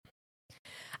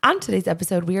On today's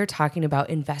episode, we are talking about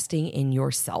investing in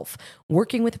yourself,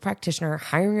 working with a practitioner,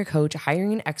 hiring a coach,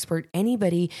 hiring an expert,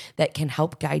 anybody that can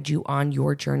help guide you on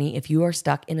your journey. If you are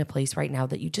stuck in a place right now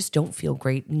that you just don't feel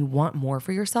great and you want more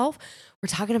for yourself, we're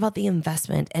talking about the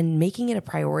investment and making it a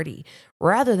priority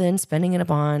rather than spending it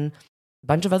upon a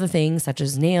bunch of other things such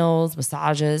as nails,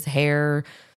 massages, hair,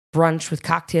 brunch with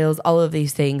cocktails, all of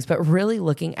these things, but really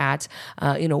looking at,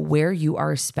 where you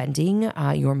are spending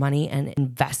your money and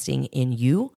investing in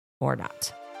you or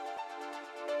not.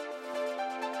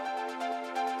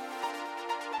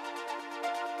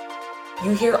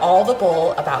 You hear all the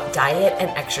bull about diet and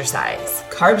exercise.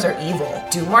 Carbs are evil.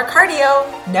 Do more cardio.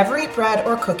 Never eat bread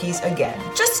or cookies again.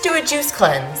 Just do a juice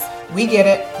cleanse. We get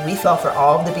it. We fell for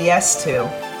all of the BS too.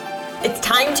 It's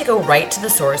time to go right to the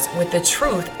source with the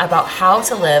truth about how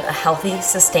to live a healthy,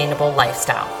 sustainable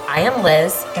lifestyle. I am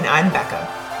Liz. And I'm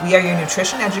Becca. We are your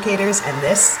nutrition educators, and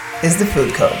this is The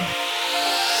Food Code.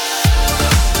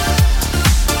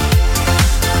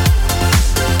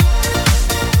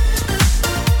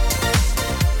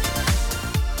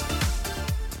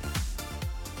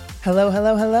 Hello,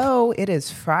 hello, hello. It is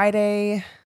Friday.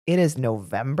 It is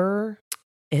November.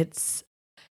 Can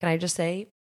I just say,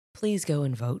 please go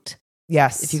and vote.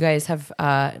 Yes. If you guys have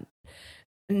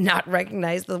not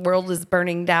recognized the world is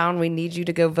burning down, we need you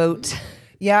to go vote.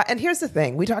 Yeah, and here's the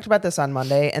thing. We talked about this on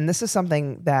Monday, and this is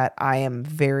something that I am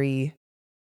very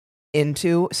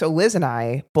into. So Liz and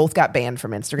I both got banned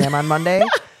from Instagram on Monday.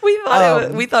 We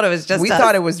thought it was just us. We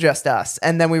thought it was just us.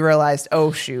 And then we realized,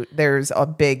 oh, shoot, there's a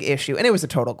big issue. And it was a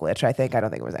total glitch, I think. I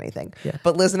don't think it was anything. Yeah.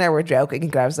 But Liz and I were joking,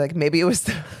 and I was like, maybe it was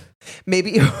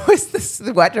the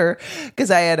sweater,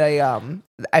 because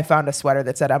I found a sweater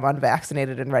that said I'm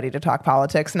unvaccinated and ready to talk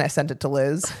politics, and I sent it to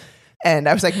Liz. And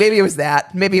I was like, maybe it was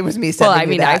that. Maybe it was me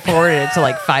sending that. I forwarded it to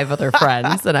like 5 other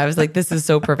friends, and I was like, this is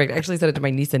so perfect. I actually sent it to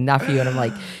my niece and nephew, and I'm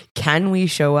like, can we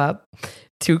show up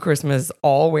to Christmas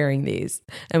all wearing these?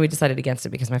 And we decided against it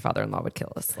because my father-in-law would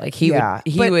kill us. Like he would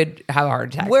have a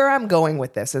heart attack. Where I'm going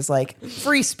with this is like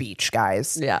free speech,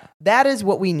 guys. Yeah. That is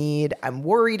what we need. I'm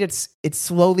worried it's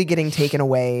slowly getting taken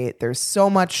away. There's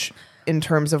so much in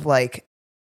terms of like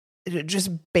just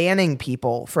banning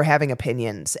people for having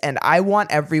opinions. And I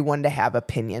want everyone to have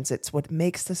opinions. It's what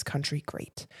makes this country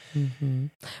great. Mm-hmm.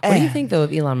 What do you think though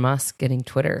of Elon Musk getting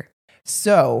Twitter?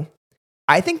 So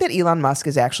I think that Elon Musk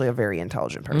is actually a very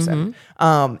intelligent person.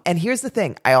 Mm-hmm. And here's the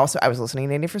thing. I was listening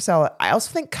to Andy Frisella. I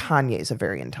also think Kanye is a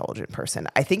very intelligent person.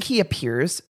 I think he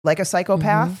appears like a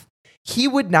psychopath. Mm-hmm. He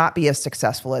would not be as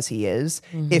successful as he is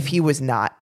if he was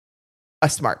not a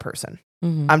smart person.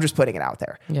 Mm-hmm. I'm just putting it out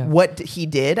there. Yeah. What he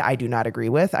did, I do not agree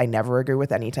with. I never agree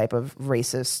with any type of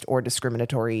racist or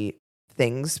discriminatory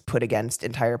things put against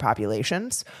entire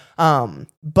populations.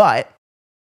 But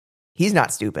he's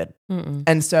not stupid. Mm-mm.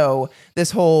 And so this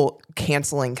whole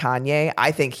canceling Kanye,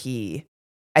 I think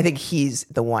he's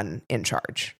the one in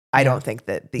charge. I don't think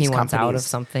that these companies wants out of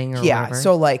something or whatever.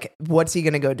 So like, what's he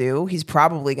going to go do? He's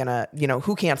probably going to,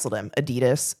 who canceled him?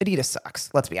 Adidas. Adidas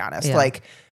sucks. Let's be honest. Yeah. Like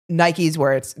Nike's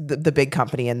where it's the big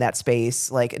company in that space.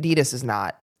 Like Adidas is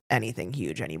not anything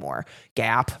huge anymore.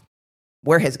 Gap.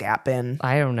 Where has Gap been?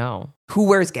 I don't know. Who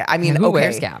wears Gap? I mean, who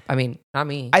wears Gap? I mean, not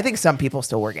me. I think some people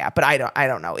still wear Gap, but I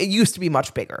don't know. It used to be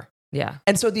much bigger. Yeah.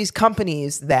 And so these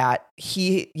companies that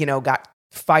he, got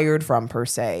fired from per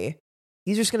se,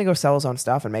 he's just going to go sell his own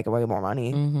stuff and make way more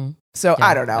money. Mm-hmm. So yeah,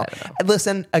 I don't know.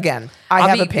 Listen, again, I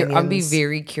have opinions. I'll be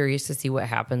very curious to see what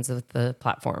happens with the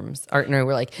platforms.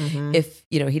 We're like, if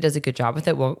he does a good job with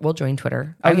it, we'll join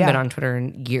Twitter. I haven't been on Twitter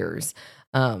in years.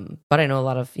 But I know a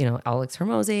lot of, Alex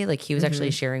Hormozy, like he was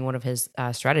actually sharing one of his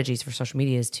strategies for social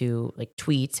media is to like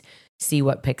tweet, see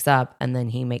what picks up, and then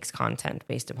he makes content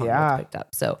based upon what's picked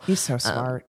up. So he's so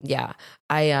smart. Yeah.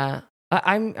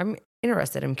 I'm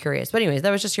interested. I'm curious. But anyways,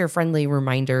 that was just your friendly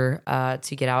reminder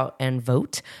to get out and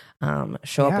vote.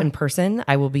 Show up in person.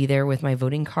 I will be there with my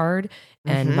voting card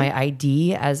and my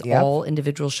ID, as all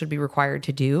individuals should be required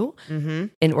to do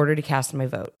in order to cast my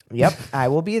vote. Yep. I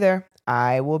will be there.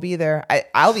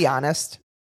 I'll be honest.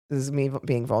 This is me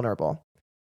being vulnerable.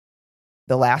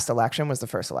 The last election was the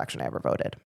first election I ever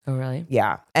voted. Oh, really?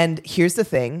 Yeah. And here's the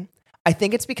thing. I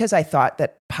think it's because I thought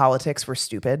that politics were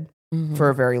stupid for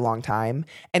a very long time.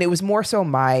 And it was more so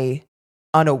my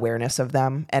unawareness of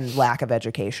them and lack of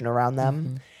education around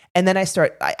them. And then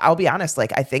I'll be honest,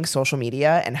 like I think social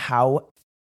media and how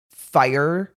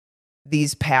fire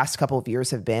these past couple of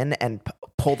years have been and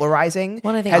polarizing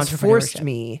has forced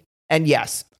me. And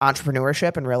yes,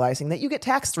 entrepreneurship and realizing that you get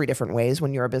taxed 3 different ways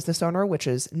when you're a business owner, which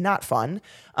is not fun.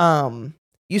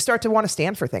 You start to want to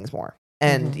stand for things more.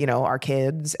 And, our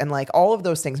kids and like all of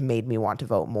those things made me want to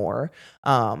vote more.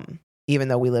 even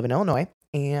though we live in Illinois.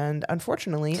 And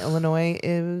unfortunately, Illinois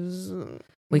is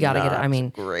we got to get, I mean,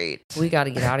 great. We got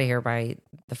to get out of here by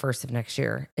the 1st of next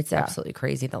year. It's absolutely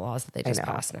crazy, the laws that they just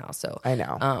passed now. So I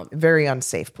know. Very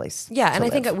unsafe place. Yeah. And I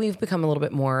think that we've become a little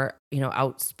bit more,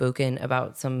 outspoken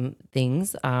about some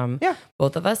things.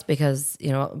 Both of us, because,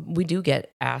 we do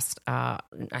get asked, I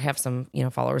have some,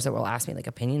 followers that will ask me like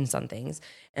opinions on things.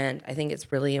 And I think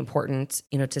it's really important,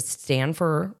 to stand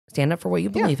up for what you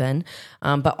believe in.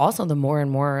 But also the more and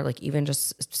more, like even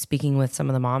just speaking with some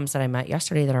of the moms that I met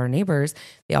yesterday that are neighbors,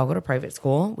 they all go to private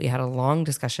school. We had a long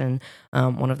discussion.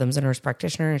 One of them's a nurse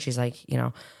practitioner, and she's like,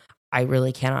 I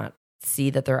really cannot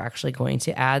see that they're actually going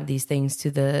to add these things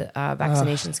to the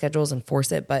vaccination schedules and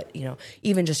force it. But,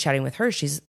 even just chatting with her,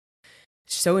 she's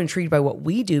so intrigued by what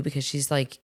we do, because she's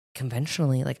like,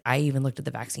 conventionally, like I even looked at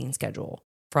the vaccine schedule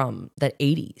from the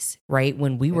 80s, right?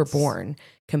 When we were born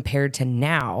compared to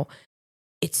now,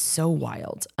 it's so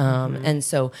wild. And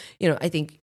so, I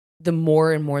think the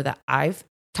more and more that I've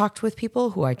talked with people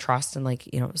who I trust in like,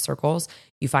 circles,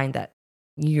 you find that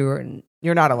you're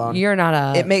not alone. You're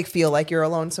not it may feel like you're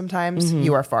alone sometimes.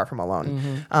 You are far from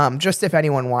alone. Just if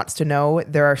anyone wants to know,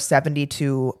 there are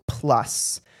 72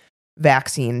 plus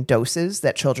vaccine doses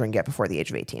that children get before the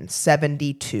age of 18.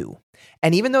 72.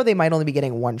 And even though they might only be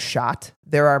getting one shot,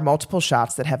 there are multiple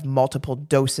shots that have multiple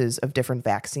doses of different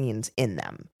vaccines in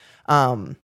them.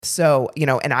 So,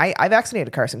 and I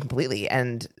vaccinated Carson completely,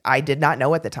 and I did not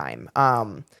know at the time.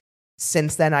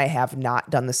 Since then, I have not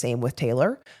done the same with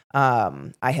Taylor.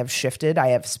 I have shifted. I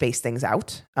have spaced things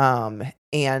out.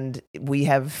 And we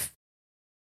have,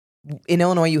 in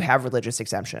Illinois, you have religious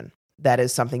exemption. That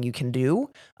is something you can do.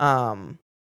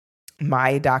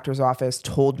 My doctor's office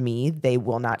told me they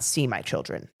will not see my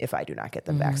children if I do not get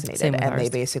them vaccinated. And they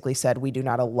basically said, we do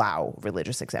not allow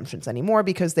religious exemptions anymore,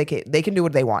 because they can do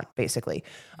what they want, basically.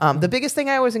 The biggest thing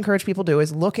I always encourage people to do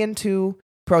is look into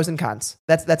pros and cons.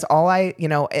 That's all I,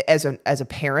 as a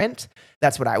parent,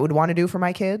 that's what I would want to do for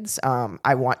my kids.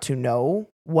 I want to know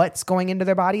what's going into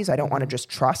their bodies. I don't want to just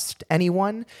trust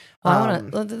anyone.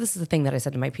 This is the thing that I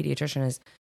said to my pediatrician is,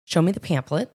 show me the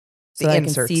pamphlet so that I can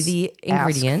see the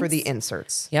ingredients. Ask for the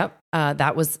inserts. Yep.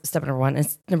 That was step number one.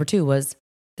 And number two was,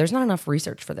 there's not enough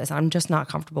research for this. I'm just not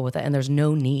comfortable with it. And there's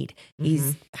no need.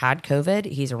 He's had COVID.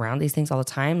 He's around these things all the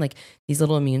time. Like these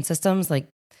little immune systems, like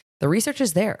the research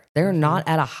is there. They're not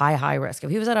at a high risk. If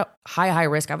he was at a high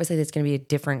risk, obviously it's going to be a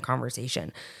different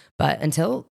conversation. But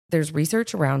until there's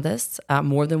research around this,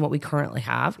 more than what we currently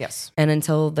have. Yes. And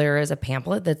until there is a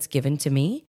pamphlet that's given to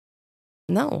me,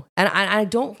 no. And I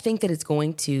don't think that it's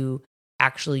going to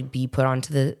actually be put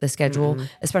onto the schedule,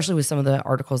 especially with some of the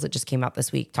articles that just came out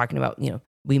this week talking about,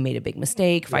 we made a big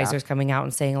mistake. Pfizer's coming out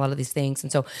and saying a lot of these things.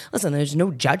 And so, listen, there's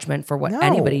no judgment for what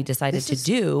anybody decided to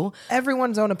do.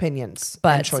 Everyone's own opinions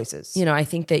and choices. I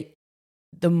think that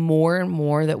the more and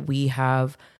more that we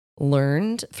have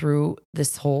learned through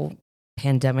this whole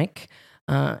pandemic,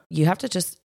 you have to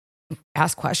just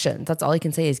ask questions. That's all I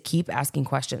can say is keep asking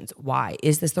questions. Why?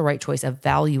 Is this the right choice?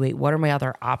 Evaluate, what are my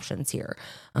other options here?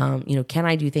 Can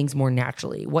I do things more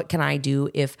naturally? What can I do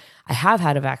if I have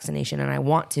had a vaccination and I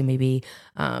want to maybe,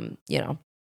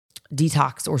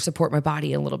 detox or support my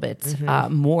body a little bit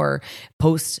more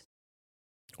post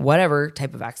whatever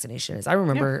type of vaccination is. I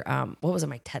remember, what was it?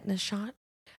 My tetanus shot.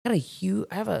 I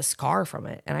have a scar from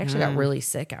it, and I actually got really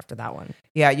sick after that one.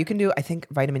 Yeah, you can do, I think,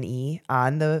 vitamin E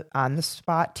on the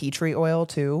spot. Tea tree oil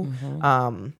too,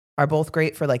 are both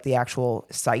great for like the actual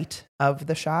site of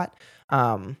the shot.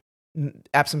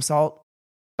 Epsom salt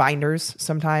binders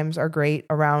sometimes are great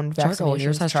around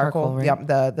vaccinations. Charcoal, right? Yep,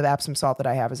 the Epsom salt that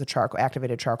I have is a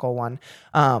activated charcoal one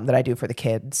that I do for the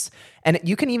kids. And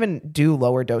you can even do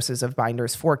lower doses of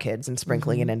binders for kids and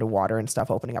sprinkling it into water and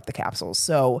stuff, opening up the capsules.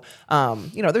 So,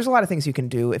 there's a lot of things you can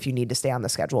do if you need to stay on the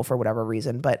schedule for whatever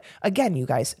reason. But again, you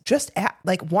guys just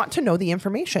want to know the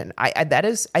information. That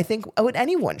is, I think, what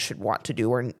anyone should want to do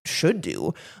or should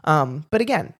do. But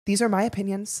again, these are my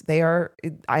opinions. I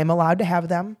am allowed to have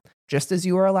them. Just as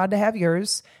you are allowed to have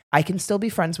yours. I can still be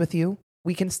friends with you.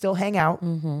 We can still hang out.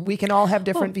 We can all have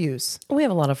different views. We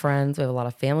have a lot of friends. We have a lot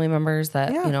of family members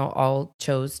that, all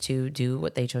chose to do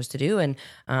what they chose to do. And,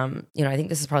 I think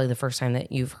this is probably the first time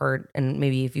that you've heard, and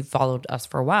maybe if you've followed us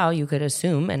for a while, you could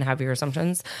assume and have your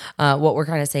assumptions. What we're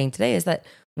kind of saying today is that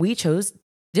we chose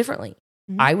differently.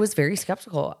 I was very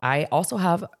skeptical. I also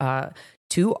have,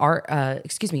 two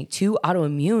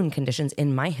autoimmune conditions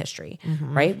in my history,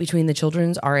 right? Between the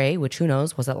children's RA, which who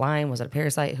knows, was it Lyme? Was it a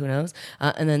parasite? Who knows?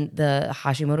 And then the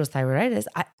Hashimoto's thyroiditis.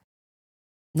 I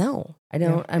don't.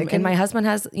 And my husband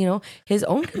has, his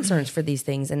own concerns for these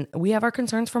things. And we have our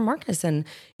concerns for Marcus. And,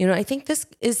 I think this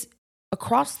is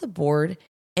across the board,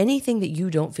 anything that you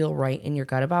don't feel right in your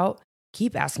gut about,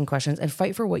 keep asking questions and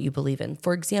fight for what you believe in.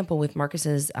 For example, with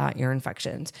Marcus's ear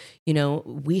infections,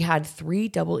 we had 3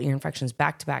 double ear infections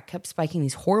back to back, kept spiking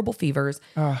these horrible fevers.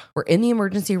 We're in the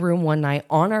emergency room one night,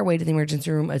 on our way to the emergency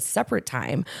room a separate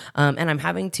time. And I'm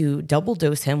having to double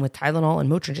dose him with Tylenol and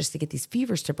Motrin just to get these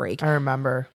fevers to break. I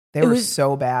remember. They were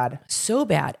so bad. So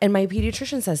bad. And my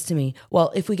pediatrician says to me,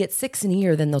 well, if we get 6 in a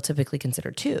year, then they'll typically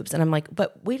consider tubes. And I'm like,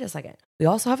 but wait a second. We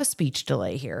also have a speech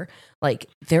delay here. Like,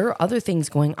 there are other things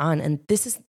going on. And this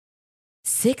is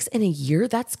 6 in a year?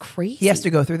 That's crazy. He has to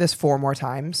go through this 4 more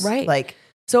times. Right. Like,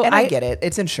 so I get it.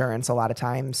 It's insurance a lot of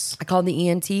times. I called the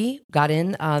ENT, got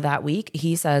in that week.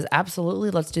 He says, absolutely,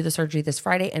 let's do the surgery this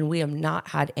Friday. And we have not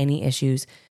had any issues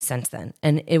since then.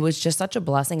 And it was just such a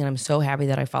blessing. And I'm so happy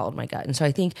that I followed my gut. And so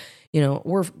I think,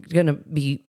 we're going to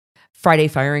be Friday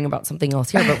firing about something else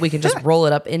here, but we can just roll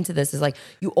it up into this. Is like,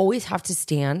 you always have to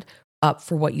stand up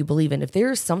for what you believe in. If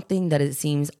there's something that it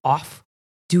seems off,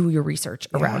 do your research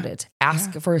around it.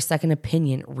 Ask for a second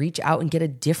opinion. Reach out and get a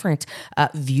different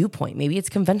viewpoint. Maybe it's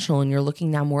conventional and you're looking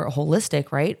now more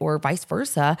holistic, right? Or vice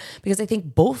versa. Because I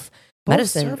think both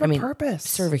medicine serve a purpose.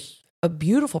 Serve a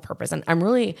beautiful purpose. And I'm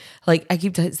really, like, I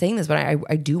keep saying this, but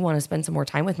I do want to spend some more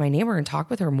time with my neighbor and talk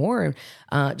with her more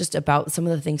just about some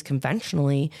of the things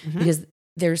conventionally, because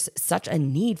there's such a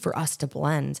need for us to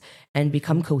blend and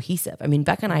become cohesive. I mean,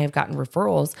 Becca and I have gotten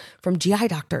referrals from GI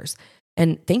doctors.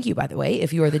 And thank you, by the way,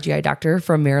 if you are the GI doctor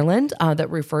from Maryland that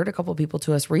referred a couple of people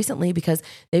to us recently, because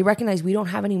they recognize we don't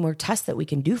have any more tests that we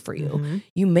can do for you.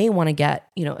 You may want to get,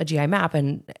 a GI map,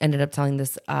 and ended up telling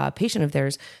this patient of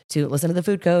theirs to listen to the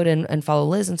food code and follow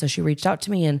Liz. And so she reached out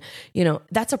to me, and,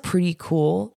 that's a pretty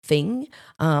cool thing.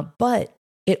 But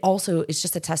it also is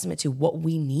just a testament to what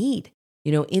we need,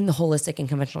 in the holistic and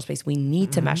conventional space. We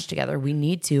need to mesh together. We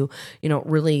need to,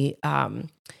 really,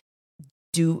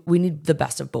 we need the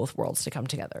best of both worlds to come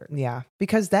together. Yeah.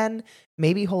 Because then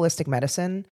maybe holistic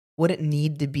medicine wouldn't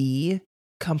need to be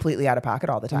completely out of pocket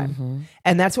all the time.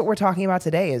 And that's what we're talking about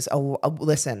today is,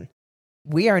 listen,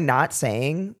 we are not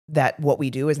saying that what we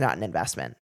do is not an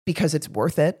investment, because it's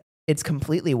worth it. It's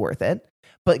completely worth it.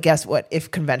 But guess what?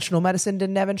 If conventional medicine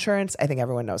didn't have insurance, I think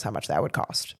everyone knows how much that would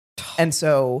cost. And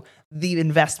so the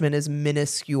investment is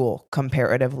minuscule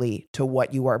comparatively to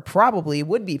what you probably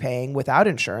would be paying without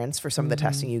insurance for some of the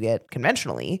testing you get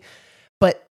conventionally.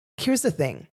 But here's the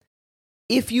thing.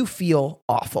 If you feel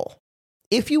awful,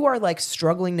 if you are like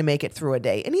struggling to make it through a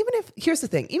day, and here's the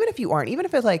thing, even if you aren't, even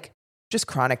if it's like just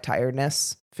chronic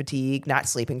tiredness, fatigue, not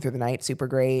sleeping through the night, super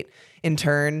great. In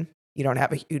turn, you don't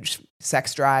have a huge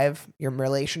sex drive. Your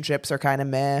relationships are kind of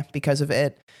meh because of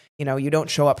it. You don't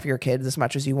show up for your kids as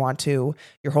much as you want to.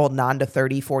 You're holding on to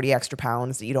 30, 40 extra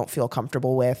pounds that you don't feel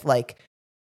comfortable with. Like,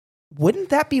 wouldn't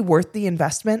that be worth the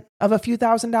investment of a few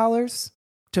 $1,000s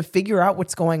to figure out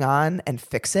what's going on and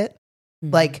fix it?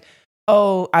 Like,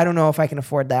 oh, I don't know if I can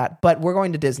afford that, but we're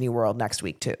going to Disney World next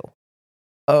week too.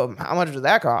 Oh, how much does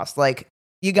that cost? Like,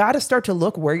 you got to start to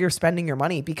look where you're spending your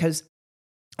money, because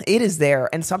it is there.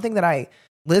 And something that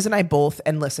Liz and I both,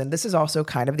 and listen, this is also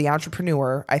kind of the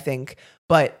entrepreneur, I think,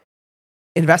 but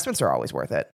investments are always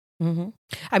worth it.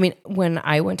 I mean, when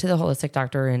I went to the holistic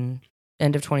doctor in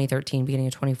end of 2013, beginning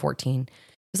of 2014, it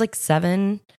was like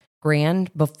 $7,000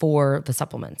 before the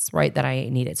supplements, right, that I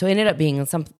needed. So it ended up being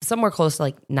somewhere close to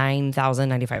like $9,000,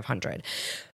 $9,500.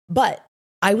 But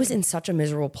I was in such a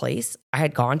miserable place. I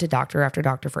had gone to doctor after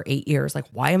doctor for 8 years. Like,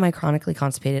 why am I chronically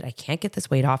constipated? I can't get this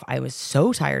weight off. I was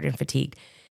so tired and fatigued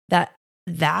that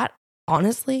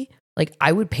honestly, like,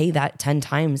 I would pay that 10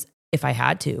 times if I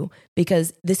had to,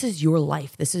 because this is your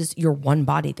life. This is your one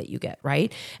body that you get,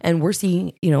 right? And we're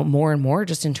seeing, more and more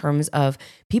just in terms of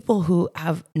people who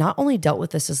have not only dealt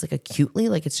with this as like acutely,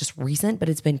 like it's just recent, but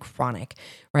it's been chronic,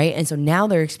 right? And so now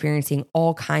they're experiencing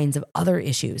all kinds of other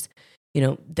issues,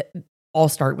 all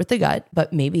start with the gut,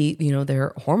 but maybe,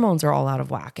 their hormones are all out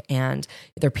of whack and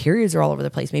their periods are all over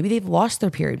the place. Maybe they've lost their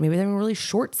period. Maybe they're in a really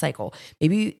short cycle.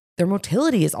 Maybe their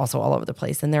motility is also all over the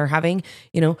place and they're having,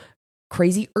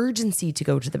 crazy urgency to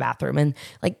go to the bathroom. And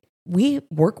like, we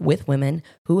work with women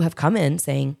who have come in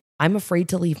saying, I'm afraid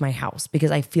to leave my house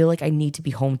because I feel like I need to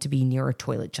be home to be near a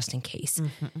toilet just in case.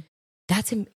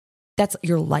 That's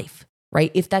your life,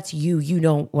 right? If that's you, you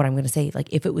know what I'm going to say.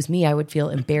 Like, if it was me, I would feel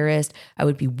embarrassed. I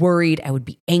would be worried. I would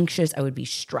be anxious. I would be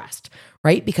stressed,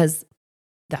 right? Because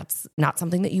that's not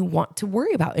something that you want to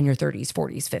worry about in your 30s,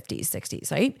 40s, 50s,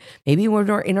 60s, right? Maybe when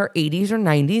we're in our 80s or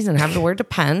 90s and have to wear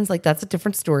Depends, like that's a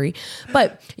different story.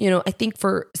 But, I think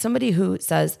for somebody who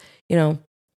says,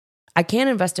 I can't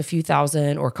invest a few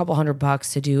thousand or a couple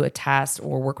 $100 to do a test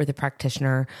or work with a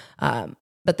practitioner,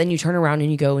 But then you turn around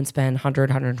and you go and spend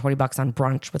 $120 on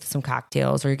brunch with some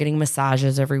cocktails, or you're getting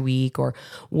massages every week or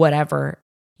whatever.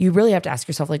 You really have to ask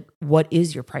yourself, like, what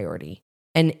is your priority?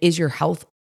 And is your health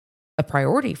a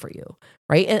priority for you,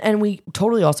 right? And we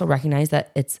totally also recognize that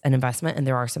it's an investment, and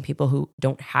there are some people who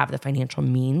don't have the financial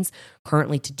means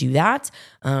currently to do that.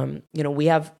 We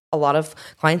have a lot of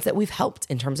clients that we've helped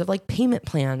in terms of like payment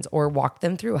plans, or walk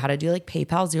them through how to do like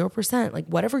PayPal 0%, like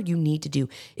whatever you need to do.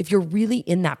 If you're really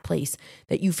in that place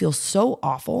that you feel so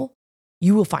awful,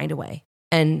 you will find a way,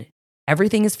 and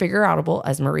everything is figure outable,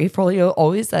 as Marie Forleo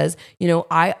always says.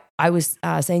 I was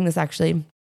saying this actually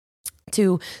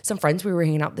to some friends we were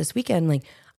hanging out this weekend. Like,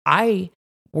 I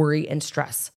worry and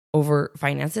stress over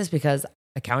finances because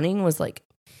accounting was like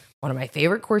one of my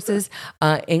favorite courses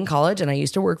in college, and I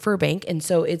used to work for a bank. And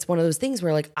so it's one of those things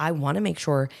where like, I want to make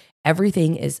sure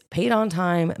everything is paid on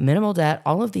time, minimal debt,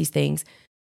 all of these things.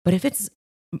 But if it's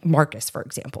Marcus, for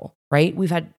example, right? We've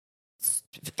had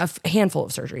a handful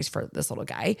of surgeries for this little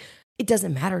guy. It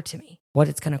doesn't matter to me what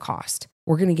it's going to cost.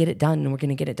 We're going to get it done, and we're going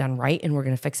to get it done right, and we're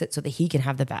going to fix it so that he can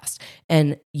have the best.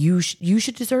 And you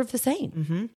should deserve the same.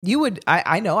 Mm-hmm. You would,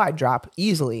 I know I'd drop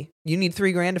easily. You need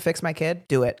 $3,000 to fix my kid?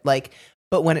 Do it. Like,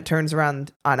 but when it turns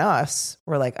around on us,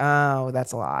 we're like, oh,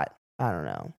 that's a lot. I don't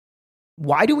know.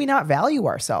 Why do we not value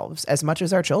ourselves as much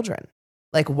as our children?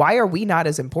 Like, why are we not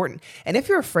as important? And if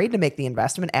you're afraid to make the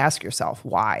investment, ask yourself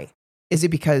why. Is it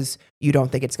because you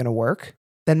don't think it's going to work?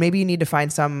 Then maybe you need to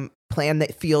find some plan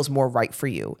that feels more right for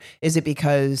you. Is it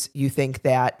because you think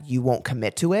that you won't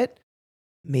commit to it?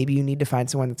 Maybe you need to find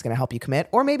someone that's going to help you commit,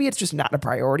 or maybe it's just not a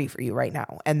priority for you right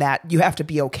now, and that you have to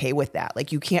be okay with that.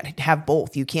 Like, you can't have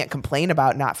both. You can't complain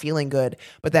about not feeling good,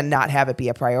 but then not have it be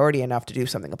a priority enough to do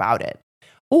something about it.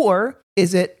 Or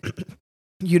is it,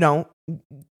 you don't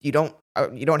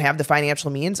have the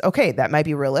financial means? Okay, that might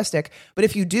be realistic. But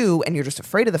if you do, and you're just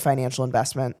afraid of the financial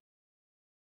investment,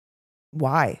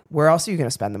 why? Where else are you going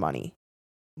to spend the money?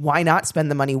 Why not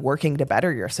spend the money working to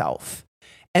better yourself?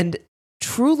 And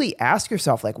truly ask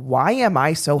yourself, like, why am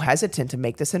I so hesitant to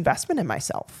make this investment in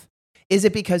myself? Is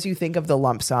it because you think of the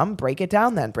lump sum? Break it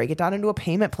down then. Break it down into a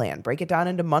payment plan. Break it down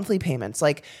into monthly payments.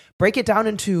 Like, break it down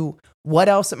into, what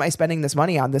else am I spending this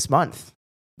money on this month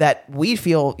that we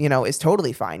feel, is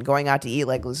totally fine. Going out to eat,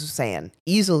 like Liz was saying,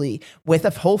 easily with a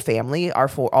whole family,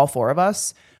 all four of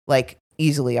us, like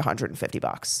easily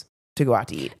 $150 to go out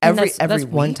to eat every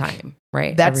week. One time,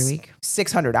 right? That's every week.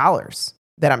 $600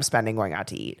 that I'm spending going out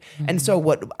to eat. Mm-hmm. And so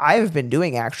what I've been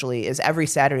doing actually is every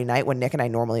Saturday night when Nick and I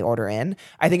normally order in,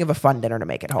 I think of a fun dinner to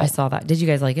make at home. I saw that. Did you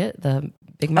guys like it? The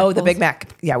Big Mac? Oh, the Big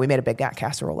Mac. Yeah, we made a Big Mac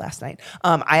casserole last night.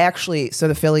 So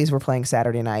the Phillies were playing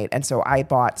Saturday night. And so I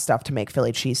bought stuff to make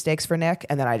Philly cheesesteaks for Nick.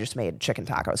 And then I just made chicken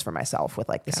tacos for myself with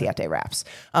like the siete wraps.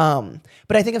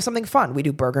 But I think of something fun. We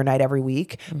do burger night every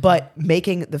week, but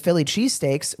making the Philly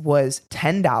cheesesteaks was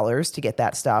 $10 to get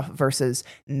that stuff versus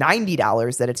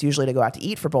 $90 that it's usually to go out to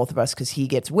eat for both of us, because he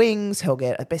gets wings, he'll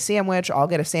get a sandwich, I'll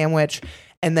get a sandwich,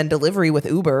 and then delivery with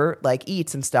Uber, like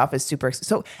Eats and stuff, is super.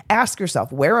 So ask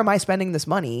yourself, where am I spending this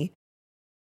money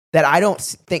that I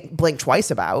don't blink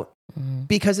twice about?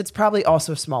 Because it's probably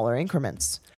also smaller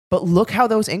increments. But look how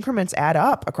those increments add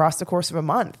up across the course of a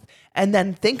month. And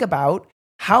then think about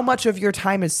how much of your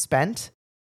time is spent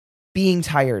being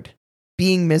tired,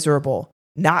 being miserable,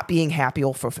 not being happy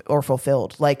or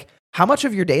fulfilled. Like, how much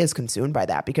of your day is consumed by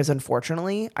that? Because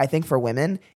unfortunately, I think for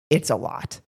women, it's a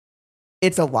lot.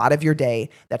 It's a lot of your day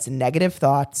that's negative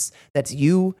thoughts, that's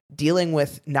you dealing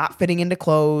with not fitting into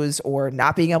clothes or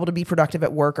not being able to be productive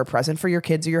at work or present for your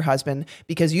kids or your husband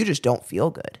because you just don't feel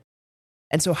good.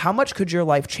 And so how much could your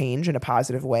life change in a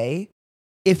positive way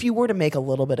if you were to make a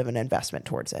little bit of an investment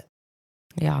towards it?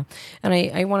 Yeah. And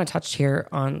I want to touch here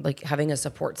on like having a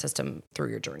support system through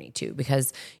your journey too,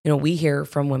 because, we hear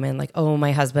from women like, oh,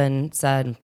 my husband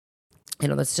said,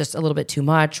 that's just a little bit too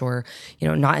much, or,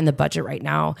 not in the budget right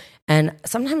now. And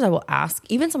sometimes I will ask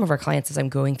even some of our clients as I'm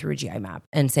going through a GI map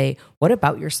and say, what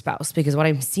about your spouse? Because what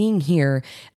I'm seeing here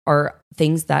are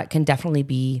things that can definitely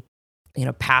be,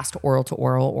 past oral to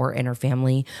oral or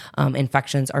interfamily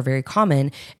infections are very common.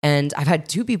 And I've had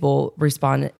 2 people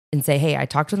respond and say, hey, I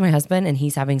talked with my husband and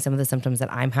he's having some of the symptoms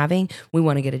that I'm having. We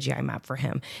want to get a GI map for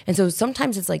him. And so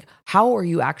sometimes it's like, how are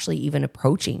you actually even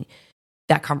approaching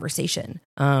that conversation?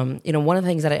 One of the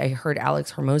things that I heard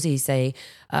Alex Hormozi say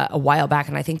a while back,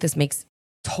 and I think this makes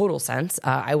total sense.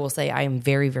 I will say I am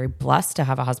very, very blessed to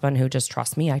have a husband who just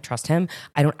trusts me. I trust him.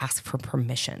 I don't ask for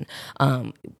permission.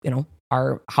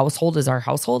 Our household is our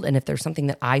household. And if there's something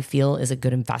that I feel is a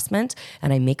good investment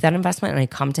and I make that investment and I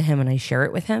come to him and I share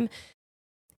it with him,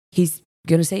 he's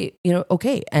going to say,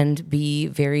 okay, and be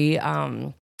very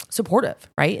supportive,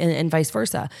 right? And vice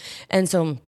versa. And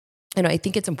so, I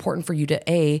think it's important for you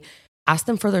to ask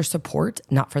them for their support,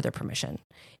 not for their permission.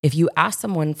 If you ask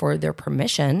someone for their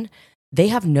permission, they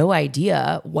have no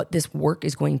idea what this work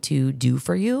is going to do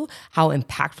for you, how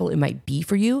impactful it might be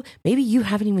for you. Maybe you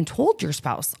haven't even told your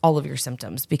spouse all of your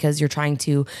symptoms because you're trying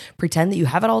to pretend that you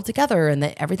have it all together and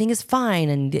that everything is fine.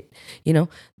 And,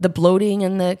 the bloating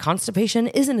and the constipation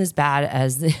isn't as bad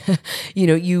as,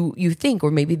 you think,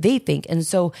 or maybe they think. And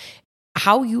so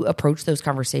how you approach those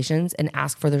conversations and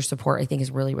ask for their support, I think,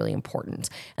 is really, really important.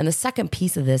 And the second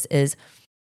piece of this is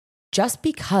just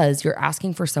because you're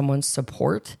asking for someone's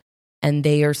support and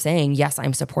they are saying, yes,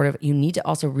 I'm supportive, you need to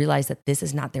also realize that this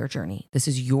is not their journey. This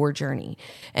is your journey.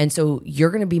 And so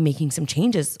you're going to be making some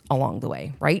changes along the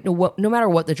way, right? No matter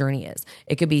what the journey is.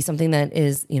 It could be something that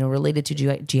is, related to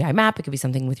GI map. It could be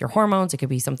something with your hormones. It could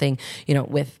be something,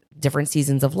 with different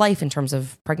seasons of life in terms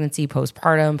of pregnancy,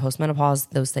 postpartum, postmenopause,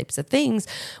 those types of things,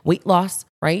 weight loss,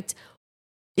 right?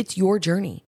 It's your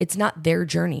journey. It's not their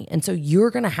journey. And so you're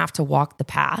going to have to walk the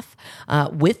path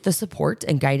with the support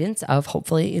and guidance of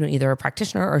hopefully, either a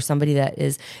practitioner or somebody that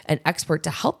is an expert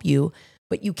to help you,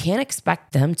 but you can't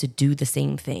expect them to do the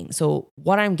same thing. So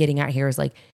what I'm getting at here is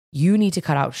like, you need to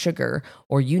cut out sugar,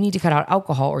 or you need to cut out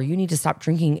alcohol, or you need to stop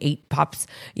drinking 8 pops,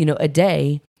 a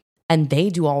day. And they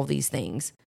do all these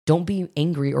things. Don't be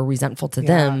angry or resentful to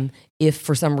them if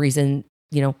for some reason,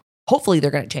 hopefully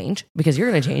they're going to change, because you're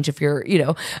going to change if you're,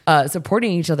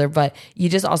 supporting each other. But you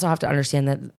just also have to understand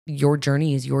that your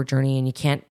journey is your journey, and you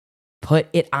can't put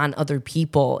it on other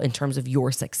people in terms of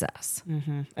your success.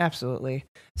 Mm-hmm. Absolutely.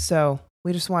 So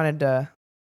we wanted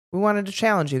to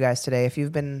challenge you guys today. If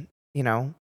you've been,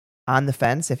 on the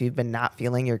fence, if you've been not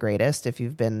feeling your greatest, if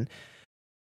you've been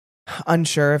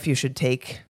unsure if you should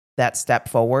take that step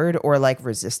forward or like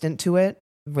resistant to it,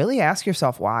 really ask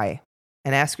yourself why.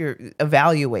 And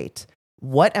evaluate,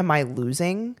 what am I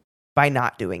losing by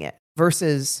not doing it,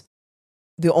 versus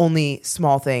the only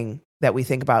small thing that we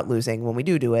think about losing when we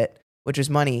do it, which is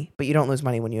money. But you don't lose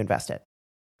money when you invest it.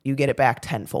 You get it back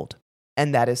tenfold.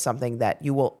 And that is something that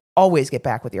you will always get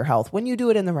back with your health when you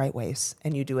do it in the right ways,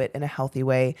 and you do it in a healthy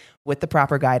way with the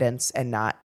proper guidance, and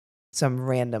not some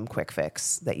random quick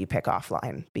fix that you pick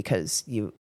offline because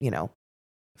you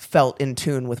felt in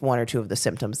tune with 1 or 2 of the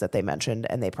symptoms that they mentioned,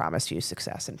 and they promised you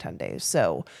success in 10 days.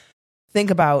 So think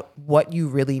about what you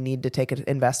really need to take an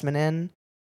investment in,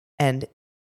 and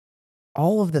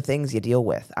all of the things you deal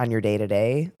with on your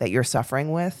day-to-day that you're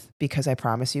suffering with, because I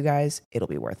promise you guys, it'll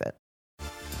be worth it.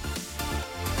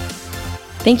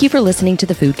 Thank you for listening to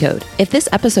The Food Code. If this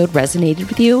episode resonated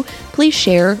with you, please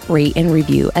share, rate, and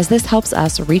review, as this helps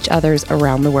us reach others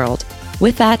around the world.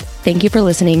 With that, thank you for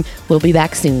listening. We'll be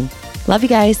back soon. Love you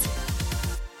guys.